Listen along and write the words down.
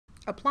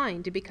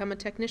Applying to become a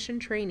technician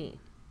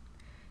trainee.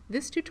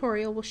 This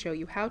tutorial will show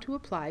you how to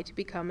apply to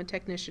become a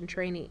technician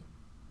trainee.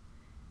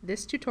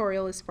 This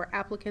tutorial is for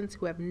applicants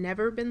who have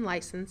never been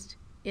licensed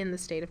in the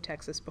state of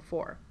Texas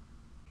before.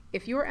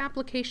 If your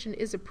application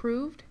is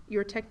approved,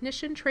 your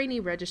technician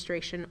trainee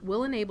registration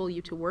will enable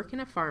you to work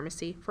in a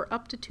pharmacy for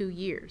up to 2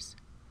 years.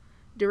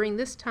 During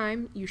this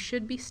time, you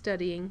should be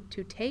studying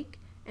to take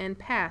and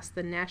pass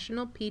the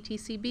National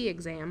PTCB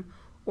exam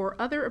or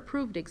other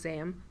approved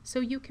exam so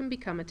you can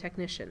become a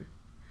technician.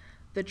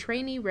 The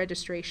trainee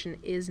registration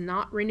is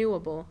not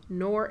renewable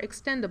nor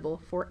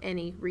extendable for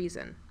any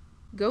reason.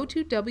 Go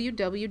to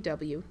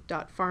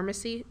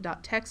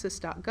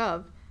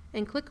www.pharmacy.texas.gov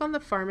and click on the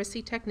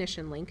Pharmacy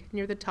Technician link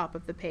near the top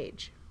of the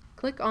page.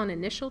 Click on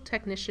Initial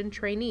Technician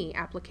Trainee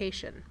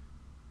Application.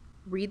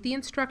 Read the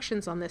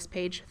instructions on this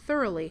page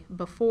thoroughly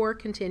before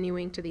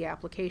continuing to the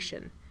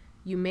application.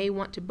 You may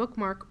want to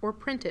bookmark or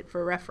print it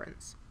for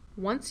reference.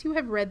 Once you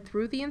have read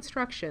through the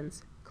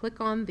instructions, click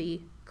on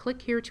the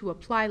Click Here to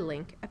Apply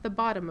link at the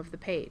bottom of the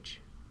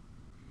page.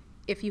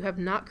 If you have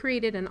not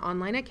created an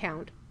online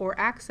account or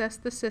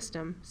accessed the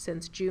system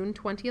since June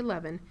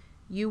 2011,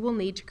 you will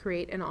need to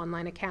create an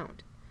online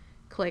account.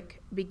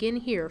 Click Begin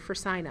Here for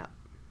sign up.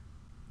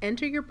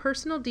 Enter your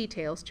personal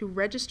details to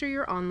register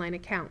your online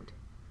account.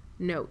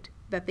 Note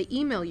that the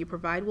email you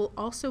provide will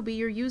also be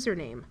your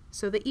username,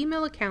 so the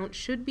email account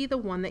should be the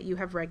one that you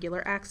have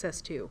regular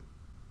access to.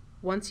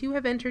 Once you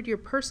have entered your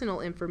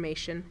personal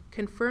information,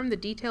 confirm the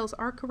details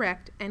are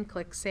correct and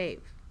click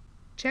Save.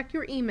 Check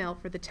your email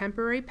for the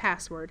temporary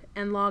password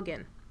and log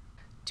in.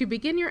 To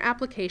begin your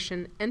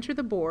application, enter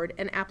the board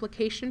and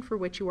application for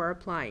which you are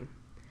applying.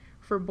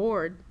 For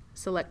board,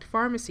 select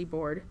Pharmacy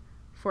Board.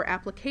 For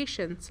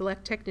application,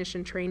 select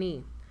Technician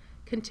Trainee.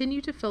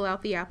 Continue to fill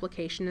out the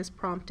application as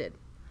prompted.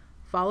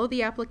 Follow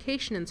the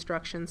application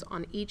instructions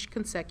on each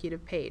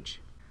consecutive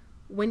page.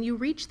 When you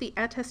reach the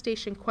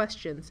attestation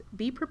questions,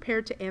 be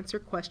prepared to answer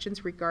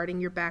questions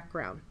regarding your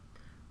background.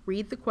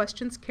 Read the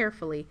questions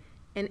carefully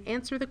and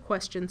answer the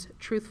questions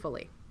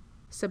truthfully.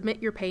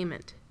 Submit your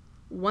payment.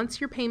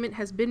 Once your payment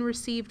has been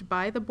received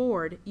by the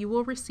board, you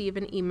will receive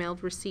an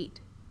emailed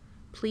receipt.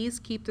 Please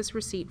keep this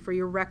receipt for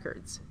your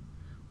records.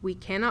 We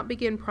cannot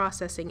begin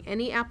processing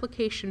any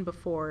application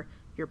before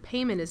your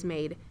payment is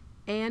made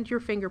and your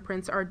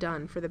fingerprints are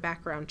done for the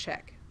background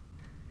check.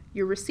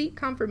 Your receipt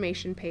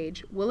confirmation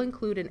page will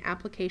include an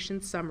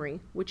application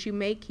summary, which you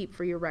may keep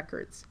for your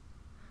records.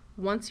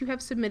 Once you have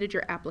submitted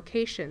your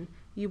application,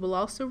 you will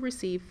also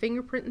receive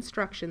fingerprint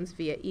instructions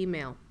via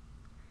email.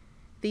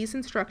 These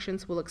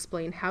instructions will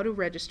explain how to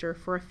register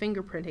for a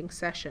fingerprinting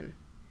session.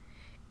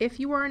 If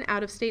you are an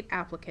out-of-state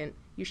applicant,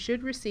 you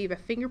should receive a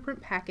fingerprint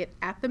packet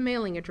at the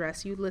mailing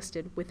address you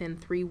listed within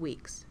 3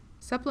 weeks.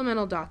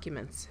 Supplemental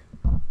documents.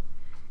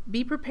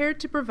 Be prepared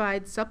to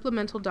provide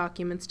supplemental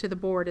documents to the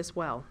board as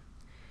well.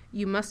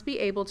 You must be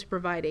able to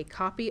provide a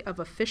copy of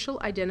official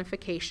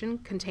identification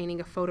containing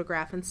a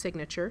photograph and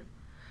signature,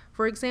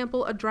 for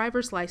example, a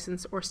driver's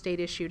license or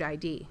state-issued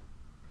ID.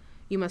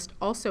 You must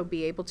also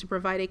be able to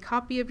provide a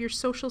copy of your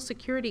Social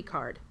Security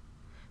card.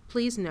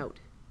 Please note,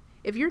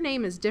 if your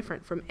name is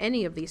different from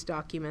any of these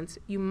documents,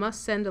 you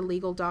must send a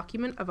legal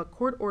document of a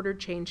court-ordered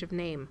change of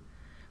name,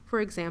 for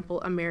example,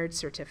 a marriage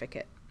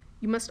certificate.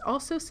 You must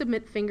also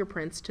submit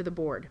fingerprints to the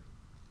board.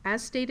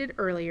 As stated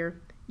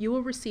earlier, you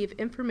will receive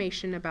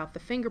information about the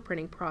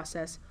fingerprinting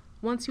process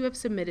once you have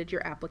submitted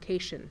your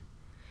application.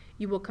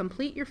 You will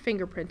complete your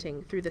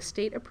fingerprinting through the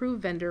state-approved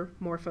vendor,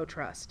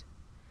 MorphoTrust.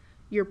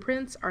 Your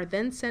prints are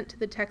then sent to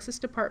the Texas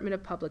Department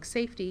of Public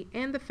Safety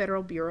and the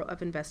Federal Bureau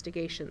of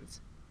Investigations.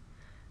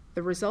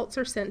 The results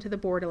are sent to the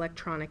board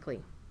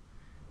electronically.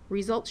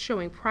 Results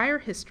showing prior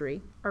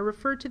history are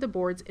referred to the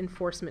board's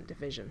Enforcement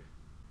Division.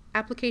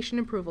 Application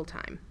approval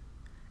time.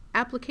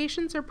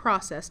 Applications are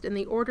processed in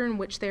the order in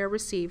which they are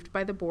received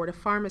by the Board of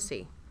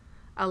Pharmacy.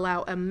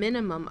 Allow a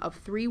minimum of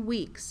 3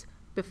 weeks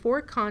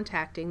before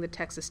contacting the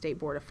Texas State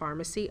Board of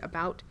Pharmacy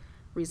about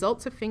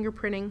results of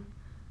fingerprinting,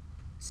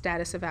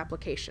 status of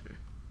application.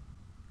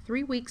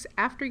 3 weeks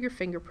after your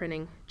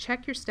fingerprinting,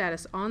 check your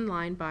status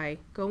online by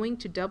going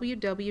to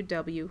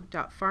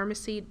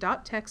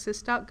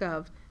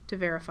www.pharmacy.texas.gov to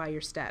verify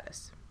your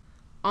status.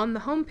 On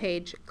the home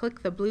page,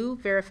 click the blue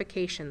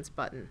Verifications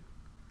button.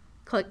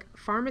 Click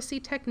Pharmacy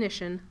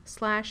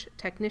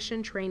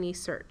Technician/Technician Trainee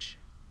Search.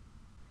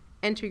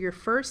 Enter your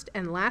first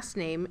and last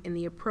name in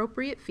the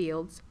appropriate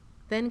fields,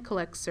 then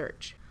click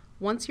Search.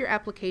 Once your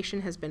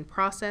application has been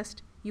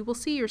processed, you will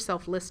see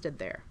yourself listed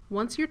there.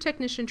 Once your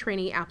technician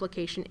trainee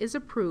application is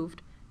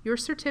approved, your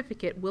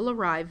certificate will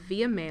arrive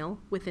via mail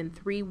within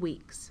 3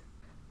 weeks.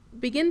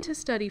 Begin to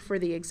study for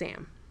the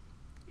exam.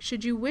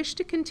 Should you wish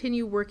to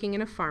continue working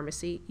in a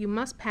pharmacy, you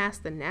must pass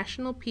the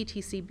National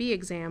PTCB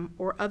exam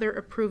or other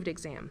approved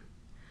exam.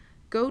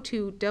 Go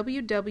to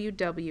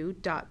www.ptcb.org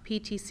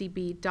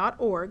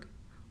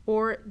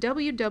or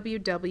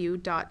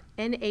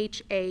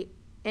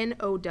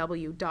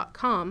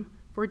www.nhanow.com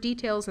for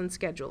details and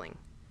scheduling.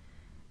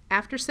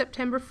 After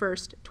September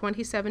 1st,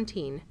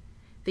 2017,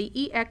 the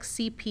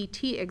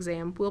EXCPT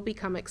exam will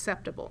become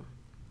acceptable.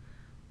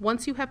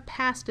 Once you have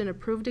passed an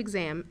approved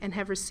exam and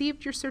have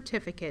received your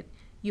certificate,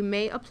 you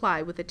may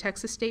apply with the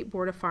Texas State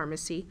Board of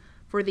Pharmacy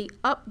for the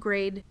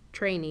Upgrade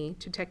Trainee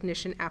to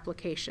Technician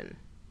application.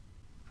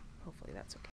 Hopefully that's okay.